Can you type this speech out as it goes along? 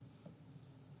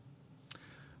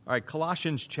All right,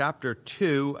 Colossians chapter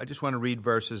 2, I just want to read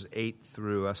verses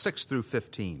 6 through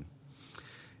 15.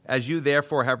 As you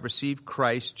therefore have received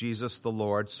Christ Jesus the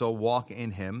Lord, so walk in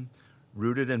him,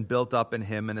 rooted and built up in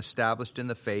him and established in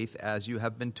the faith as you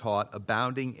have been taught,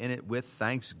 abounding in it with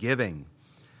thanksgiving.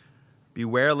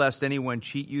 Beware lest anyone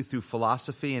cheat you through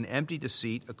philosophy and empty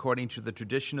deceit, according to the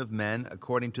tradition of men,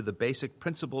 according to the basic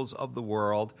principles of the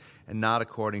world, and not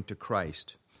according to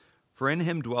Christ. For in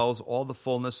him dwells all the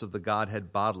fullness of the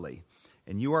Godhead bodily,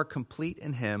 and you are complete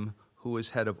in him who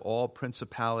is head of all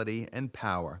principality and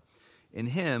power. In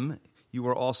him you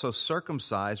were also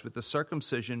circumcised with the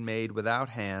circumcision made without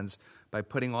hands, by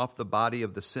putting off the body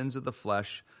of the sins of the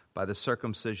flesh by the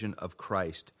circumcision of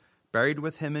Christ, buried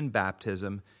with him in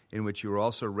baptism, in which you were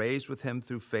also raised with him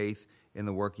through faith in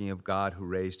the working of God who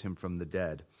raised him from the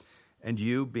dead. And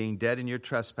you, being dead in your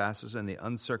trespasses and the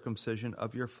uncircumcision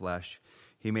of your flesh,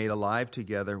 he made alive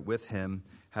together with him,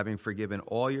 having forgiven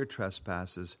all your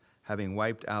trespasses, having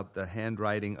wiped out the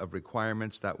handwriting of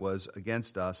requirements that was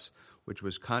against us, which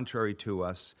was contrary to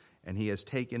us, and he has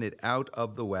taken it out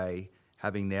of the way,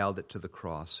 having nailed it to the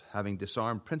cross. Having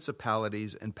disarmed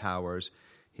principalities and powers,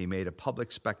 he made a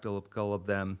public spectacle of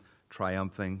them,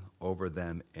 triumphing over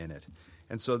them in it.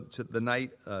 And so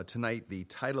tonight, the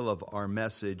title of our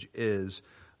message is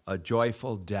A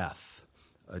Joyful Death.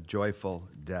 A Joyful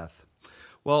Death.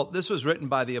 Well, this was written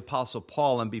by the Apostle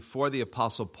Paul, and before the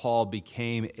Apostle Paul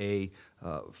became a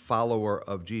follower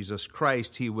of Jesus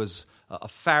Christ, he was a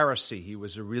Pharisee. He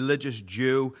was a religious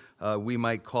Jew. We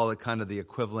might call it kind of the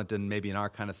equivalent, and maybe in our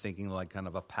kind of thinking, like kind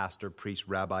of a pastor, priest,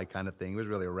 rabbi kind of thing. He was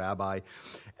really a rabbi.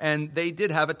 And they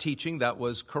did have a teaching that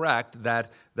was correct,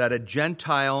 that a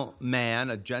Gentile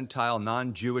man, a Gentile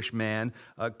non-Jewish man,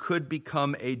 could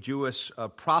become a Jewish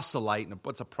proselyte. And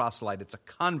what's a proselyte? It's a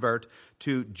convert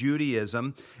to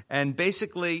Judaism. And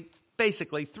basically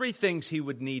three things he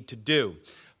would need to do.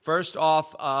 First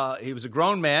off, he was a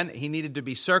grown man. He needed to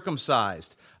be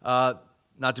circumcised.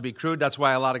 Not to be crude, that's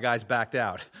why a lot of guys backed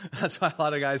out. That's why a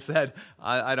lot of guys said,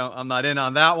 I'm not in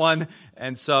on that one.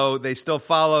 And so they still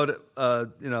followed,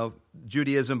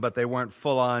 Judaism, but they weren't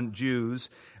full-on Jews.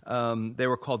 They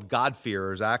were called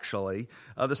God-fearers, actually.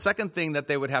 The second thing that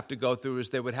they would have to go through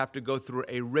is they would have to go through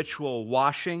a ritual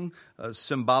washing,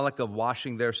 symbolic of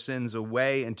washing their sins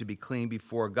away and to be clean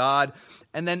before God.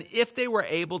 And then if they were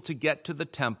able to get to the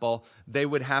temple, they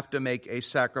would have to make a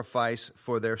sacrifice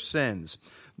for their sins.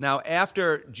 Now,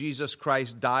 after Jesus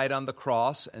Christ died on the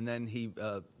cross, and then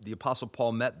the Apostle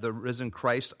Paul met the risen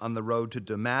Christ on the road to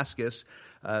Damascus,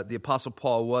 the Apostle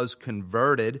Paul was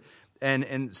converted, and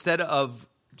instead of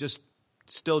just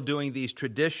still doing these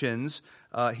traditions,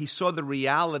 he saw the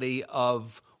reality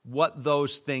of what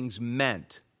those things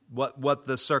meant, what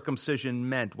the circumcision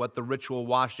meant, what the ritual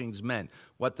washings meant,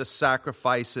 what the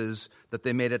sacrifices that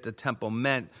they made at the temple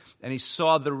meant. And he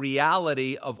saw the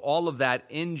reality of all of that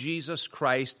in Jesus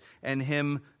Christ and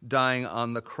him dying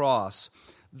on the cross.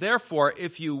 Therefore,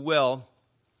 if you will,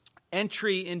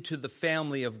 entry into the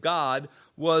family of God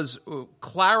was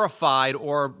clarified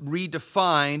or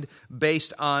redefined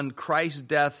based on Christ's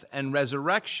death and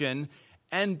resurrection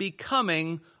and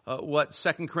becoming what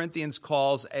 2 Corinthians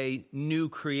calls a new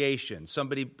creation.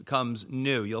 Somebody becomes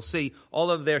new. You'll see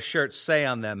all of their shirts say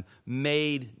on them,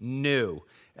 made new.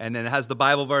 And then it has the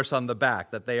Bible verse on the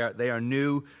back that they are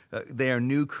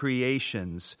new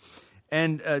creations.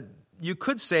 And you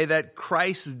could say that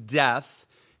Christ's death,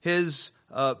 his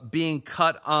being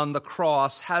cut on the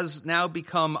cross, has now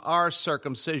become our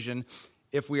circumcision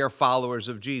if we are followers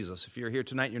of Jesus. If you're here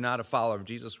tonight, you're not a follower of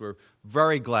Jesus, we're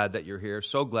very glad that you're here,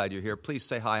 so glad you're here. Please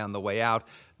say hi on the way out.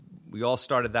 We all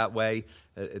started that way.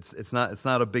 It's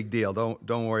not a big deal.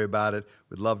 Don't worry about it.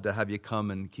 We'd love to have you come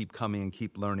and keep coming and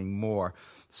keep learning more.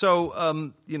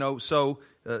 So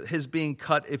his being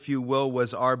cut, if you will,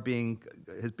 was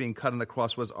his being cut on the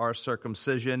cross was our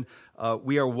circumcision.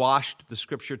 We are washed, the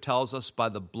Scripture tells us, by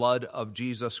the blood of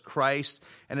Jesus Christ,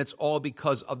 and it's all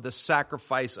because of the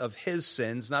sacrifice of his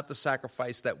sins, not the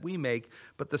sacrifice that we make,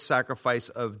 but the sacrifice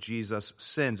of Jesus'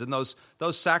 sins. And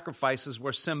those sacrifices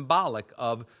were symbolic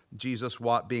of Jesus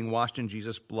being washed in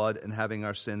Jesus' blood and having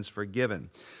our sins forgiven.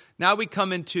 Now we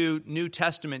come into New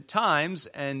Testament times,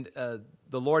 and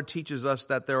the Lord teaches us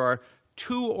that there are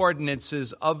two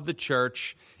ordinances of the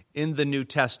church in the New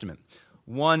Testament.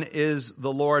 One is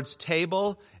the Lord's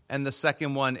table, and the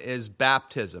second one is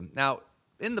baptism. Now,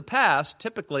 in the past,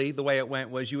 typically the way it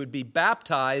went was you would be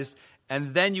baptized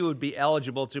and then you would be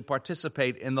eligible to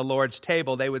participate in the Lord's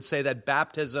table. They would say that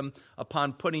baptism,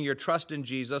 upon putting your trust in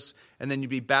Jesus, and then you'd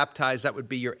be baptized, that would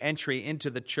be your entry into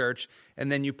the church, and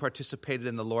then you participated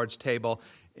in the Lord's table.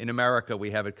 In America,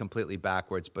 we have it completely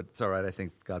backwards, but it's all right. I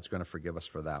think God's going to forgive us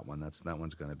for that one. That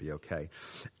one's going to be okay.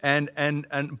 And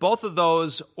both of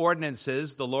those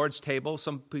ordinances, the Lord's table,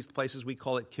 some places we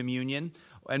call it communion,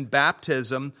 and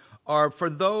baptism, are for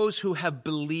those who have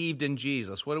believed in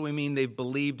Jesus. What do we mean they've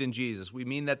believed in Jesus? We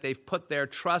mean that they've put their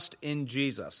trust in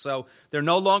Jesus. So they're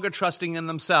no longer trusting in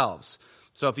themselves.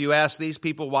 So if you ask these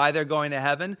people why they're going to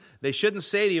heaven, they shouldn't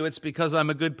say to you, it's because I'm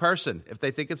a good person. If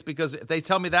they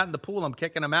tell me that in the pool, I'm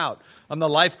kicking them out. I'm the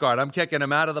lifeguard. I'm kicking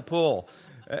them out of the pool.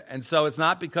 And so it's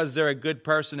not because they're a good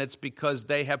person. It's because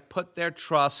they have put their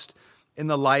trust in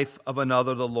the life of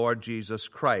another, the Lord Jesus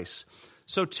Christ.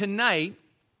 So tonight,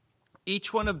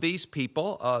 each one of these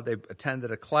people, they've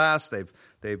attended a class,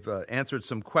 they've answered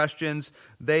some questions.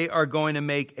 They are going to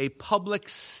make a public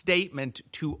statement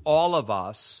to all of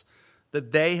us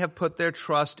that they have put their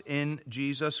trust in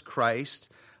Jesus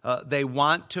Christ. They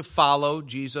want to follow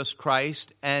Jesus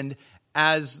Christ. And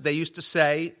as they used to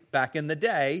say back in the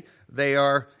day, they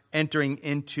are entering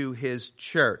into his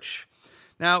church.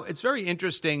 Now, it's very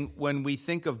interesting when we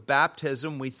think of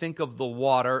baptism, we think of the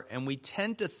water, and we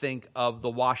tend to think of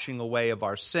the washing away of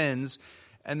our sins,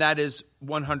 and that is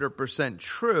 100%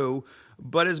 true.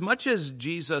 But as much as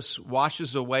Jesus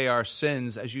washes away our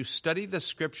sins, as you study the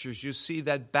Scriptures, you see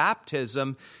that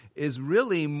baptism is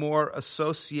really more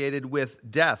associated with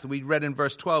death. We read in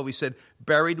verse 12, we said,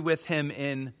 buried with him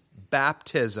in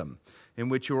baptism, in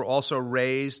which you were also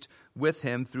raised with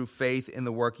him through faith in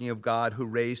the working of God who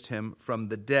raised him from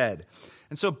the dead.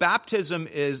 And so baptism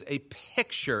is a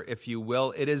picture, if you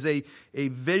will. It is a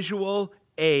visual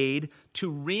aid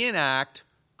to reenact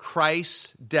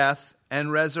Christ's death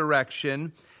and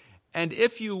resurrection. And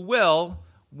if you will,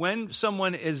 when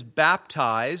someone is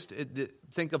baptized,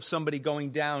 think of somebody going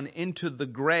down into the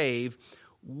grave,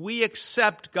 we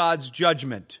accept God's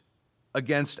judgment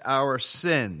against our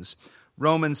sins.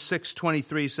 Romans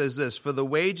 6:23 says this, for the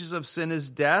wages of sin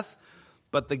is death,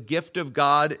 but the gift of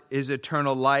God is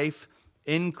eternal life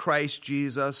in Christ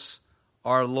Jesus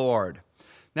our Lord.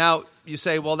 Now, you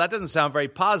say, well, that doesn't sound very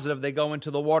positive. They go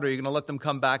into the water. You're going to let them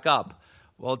come back up.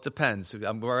 Well, it depends.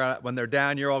 When they're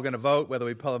down, you're all going to vote whether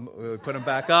we put them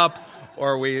back up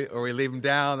or we leave them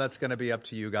down. That's going to be up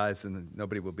to you guys, and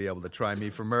nobody will be able to try me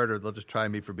for murder. They'll just try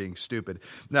me for being stupid.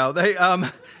 Now,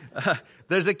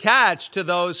 there's a catch to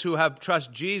those who have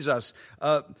trust Jesus.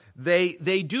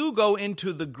 They do go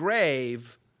into the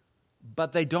grave,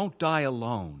 but they don't die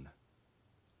alone.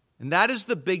 And that is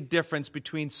the big difference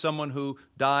between someone who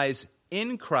dies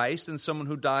in Christ and someone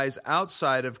who dies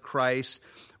outside of Christ.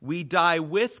 We die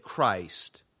with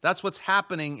Christ. That's what's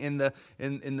happening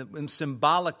in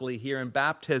symbolically here in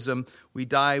baptism. We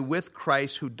die with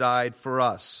Christ who died for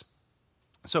us.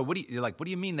 So what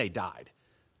do you mean they died?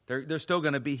 They're still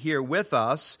going to be here with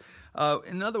us.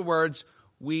 In other words,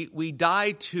 we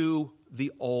die to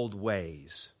the old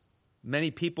ways.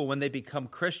 Many people, when they become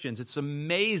Christians, it's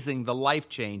amazing the life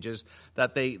changes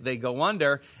that they go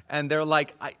under, and they're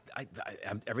like,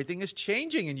 everything is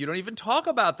changing, and you don't even talk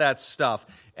about that stuff.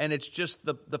 And it's just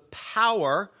the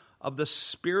power of the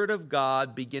Spirit of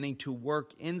God beginning to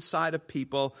work inside of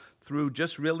people through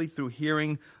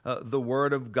hearing the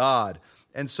Word of God.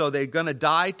 And so they're going to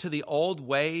die to the old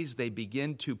ways. They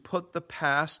begin to put the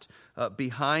past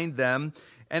behind them,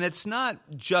 and it's not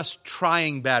just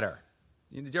trying better.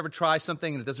 Did you ever try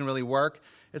something and it doesn't really work?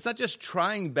 It's not just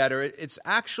trying better. It's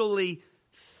actually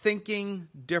thinking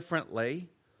differently,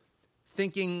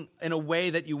 thinking in a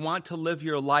way that you want to live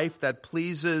your life that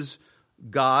pleases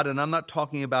God. And I'm not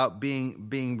talking about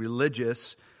being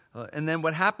religious. And then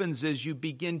what happens is you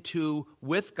begin to,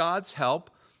 with God's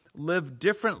help, live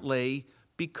differently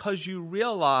because you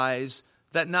realize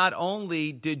that not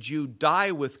only did you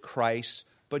die with Christ,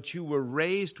 but you were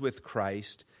raised with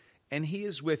Christ. And he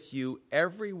is with you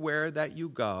everywhere that you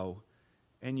go,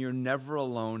 and you're never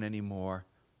alone anymore.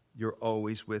 You're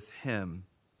always with him.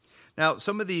 Now,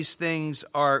 some of these things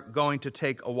are going to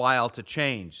take a while to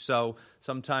change. So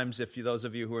sometimes those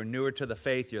of you who are newer to the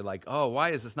faith, you're like, oh,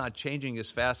 why is this not changing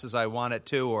as fast as I want it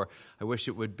to? Or I wish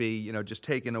it would be, just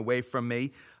taken away from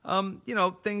me.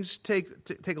 Things take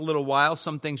a little while.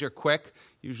 Some things are quick.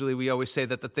 Usually we always say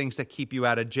that the things that keep you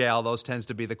out of jail, those tends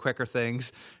to be the quicker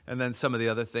things. And then some of the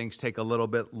other things take a little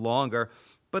bit longer.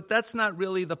 But that's not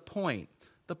really the point.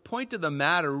 The point of the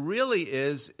matter really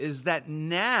is that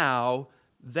now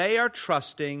they are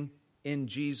trusting in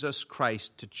Jesus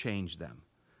Christ to change them.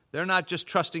 They're not just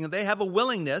trusting, they have a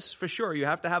willingness, for sure, you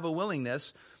have to have a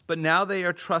willingness, but now they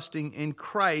are trusting in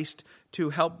Christ to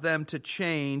help them to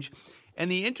change.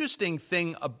 And the interesting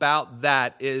thing about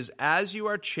that is as you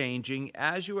are changing,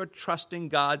 as you are trusting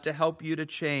God to help you to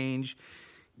change,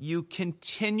 you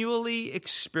continually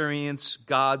experience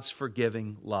God's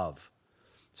forgiving love.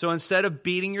 So instead of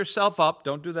beating yourself up,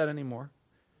 don't do that anymore.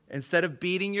 Instead of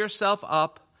beating yourself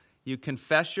up, you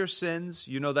confess your sins.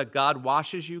 You know that God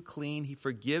washes you clean. He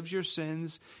forgives your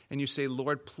sins. And you say,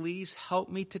 Lord, please help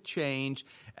me to change.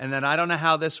 And then I don't know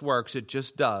how this works. It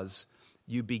just does.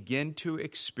 You begin to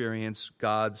experience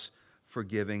God's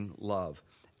forgiving love.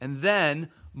 And then,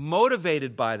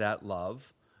 motivated by that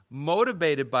love,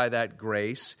 motivated by that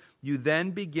grace, you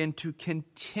then begin to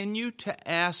continue to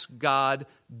ask God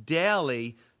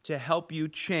daily to help you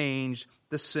change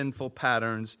the sinful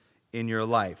patterns in your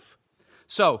life.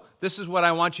 So, this is what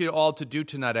I want you all to do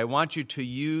tonight. I want you to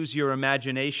use your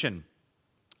imagination.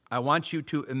 I want you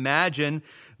to imagine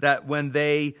that when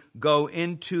they go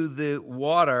into the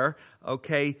water,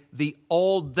 okay, the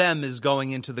old them is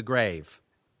going into the grave.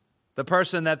 The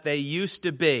person that they used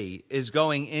to be is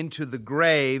going into the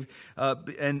grave,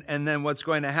 and then what's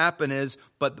going to happen is,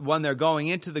 but when they're going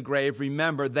into the grave,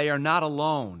 remember, they are not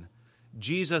alone.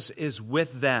 Jesus is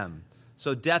with them.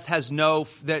 So death has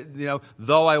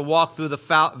though I walk through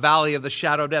the valley of the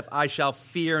shadow of death, I shall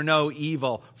fear no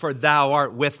evil, for thou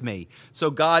art with me. So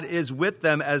God is with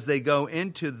them as they go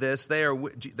into this. They are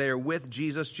with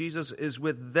Jesus. Jesus is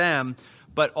with them.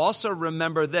 But also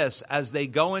remember this, as they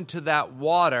go into that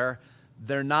water,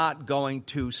 they're not going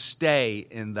to stay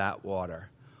in that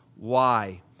water.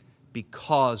 Why?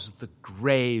 Because the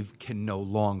grave can no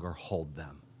longer hold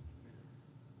them.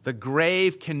 The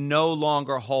grave can no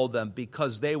longer hold them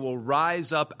because they will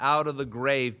rise up out of the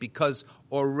grave, because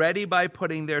already by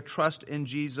putting their trust in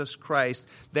Jesus Christ,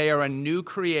 they are a new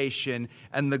creation,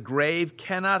 and the grave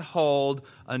cannot hold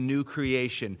a new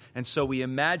creation. And so we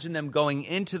imagine them going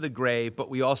into the grave,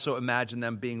 but we also imagine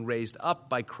them being raised up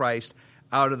by Christ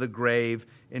out of the grave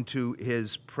into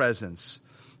his presence.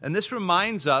 And this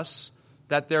reminds us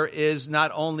that there is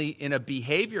not only in a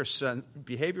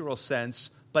behavioral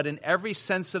sense, but in every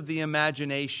sense of the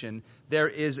imagination, there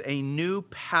is a new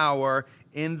power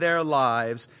in their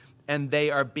lives, and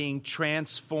they are being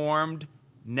transformed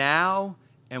now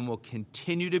and will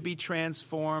continue to be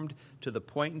transformed to the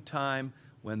point in time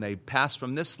when they pass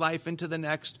from this life into the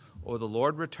next, or the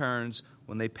Lord returns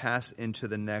when they pass into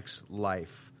the next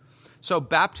life. So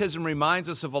baptism reminds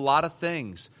us of a lot of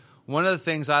things. One of the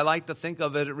things I like to think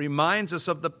of, it reminds us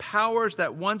of the powers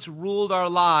that once ruled our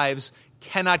lives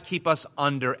cannot keep us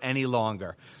under any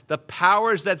longer. The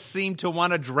powers that seem to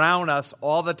want to drown us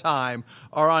all the time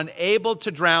are unable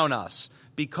to drown us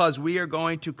because we are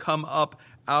going to come up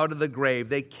out of the grave.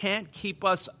 They can't keep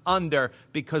us under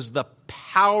because the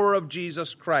power of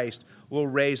Jesus Christ will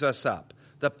raise us up.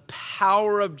 The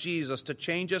power of Jesus to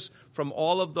change us from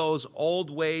all of those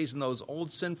old ways and those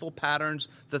old sinful patterns,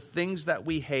 the things that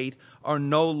we hate, are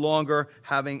no longer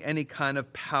having any kind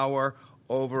of power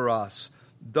over us.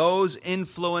 Those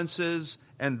influences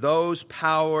and those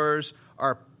powers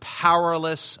are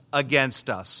powerless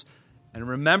against us. And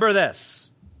remember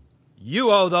this, you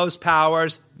owe those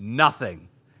powers nothing.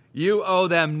 You owe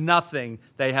them nothing.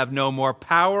 They have no more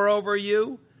power over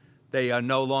you. They are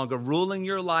no longer ruling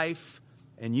your life,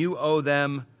 and you owe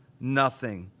them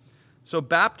nothing. So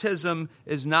baptism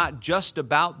is not just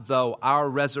about, though, our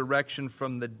resurrection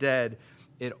from the dead.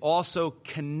 It also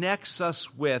connects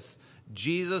us with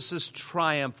Jesus'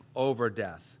 triumph over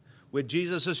death, with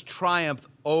Jesus' triumph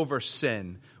over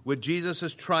sin, with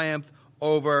Jesus' triumph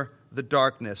over the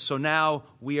darkness. So now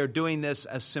we are doing this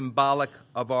as symbolic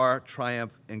of our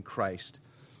triumph in Christ.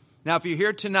 Now, if you're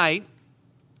here tonight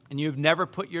and you've never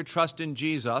put your trust in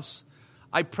Jesus,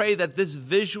 I pray that this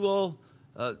visual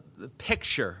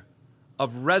picture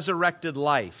of resurrected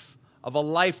life, of a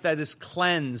life that is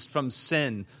cleansed from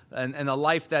sin, and a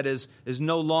life that is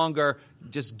no longer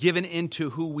just given into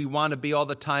who we want to be all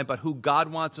the time, but who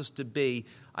God wants us to be.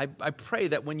 I pray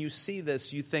that when you see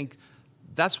this, you think,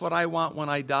 that's what I want when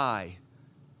I die,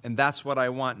 and that's what I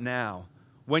want now.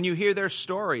 When you hear their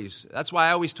stories, that's why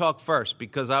I always talk first,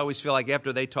 because I always feel like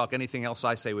after they talk, anything else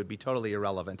I say would be totally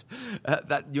irrelevant.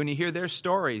 That when you hear their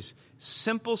stories,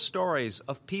 simple stories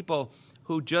of people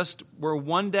who just were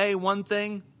one day one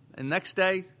thing, and next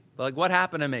day, like, what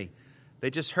happened to me? They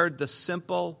just heard the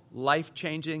simple,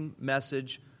 life-changing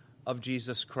message of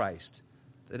Jesus Christ.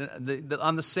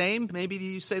 On the same, maybe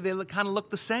you say they kind of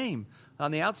look the same.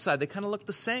 On the outside, they kind of look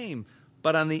the same.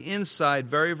 But on the inside,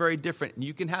 very, very different. And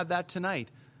you can have that tonight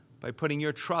by putting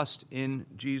your trust in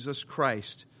Jesus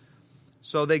Christ.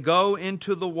 So they go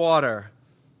into the water.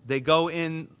 They go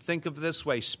in, think of it this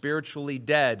way, spiritually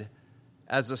dead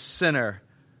as a sinner,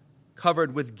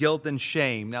 covered with guilt and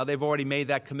shame. Now, they've already made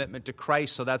that commitment to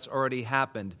Christ, so that's already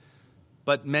happened.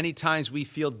 But many times we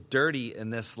feel dirty in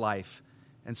this life,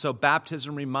 And so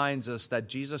baptism reminds us that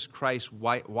Jesus Christ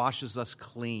washes us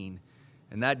clean.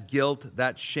 And that guilt,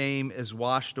 that shame is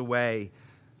washed away.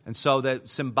 And so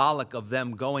that's symbolic of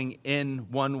them going in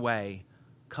one way,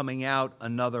 coming out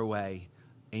another way,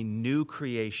 a new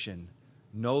creation,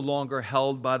 no longer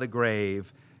held by the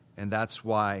grave. And that's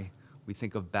why we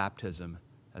think of baptism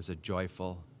as a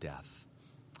joyful death.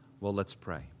 Well, let's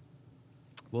pray.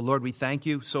 Well, Lord, we thank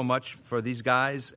you so much for these guys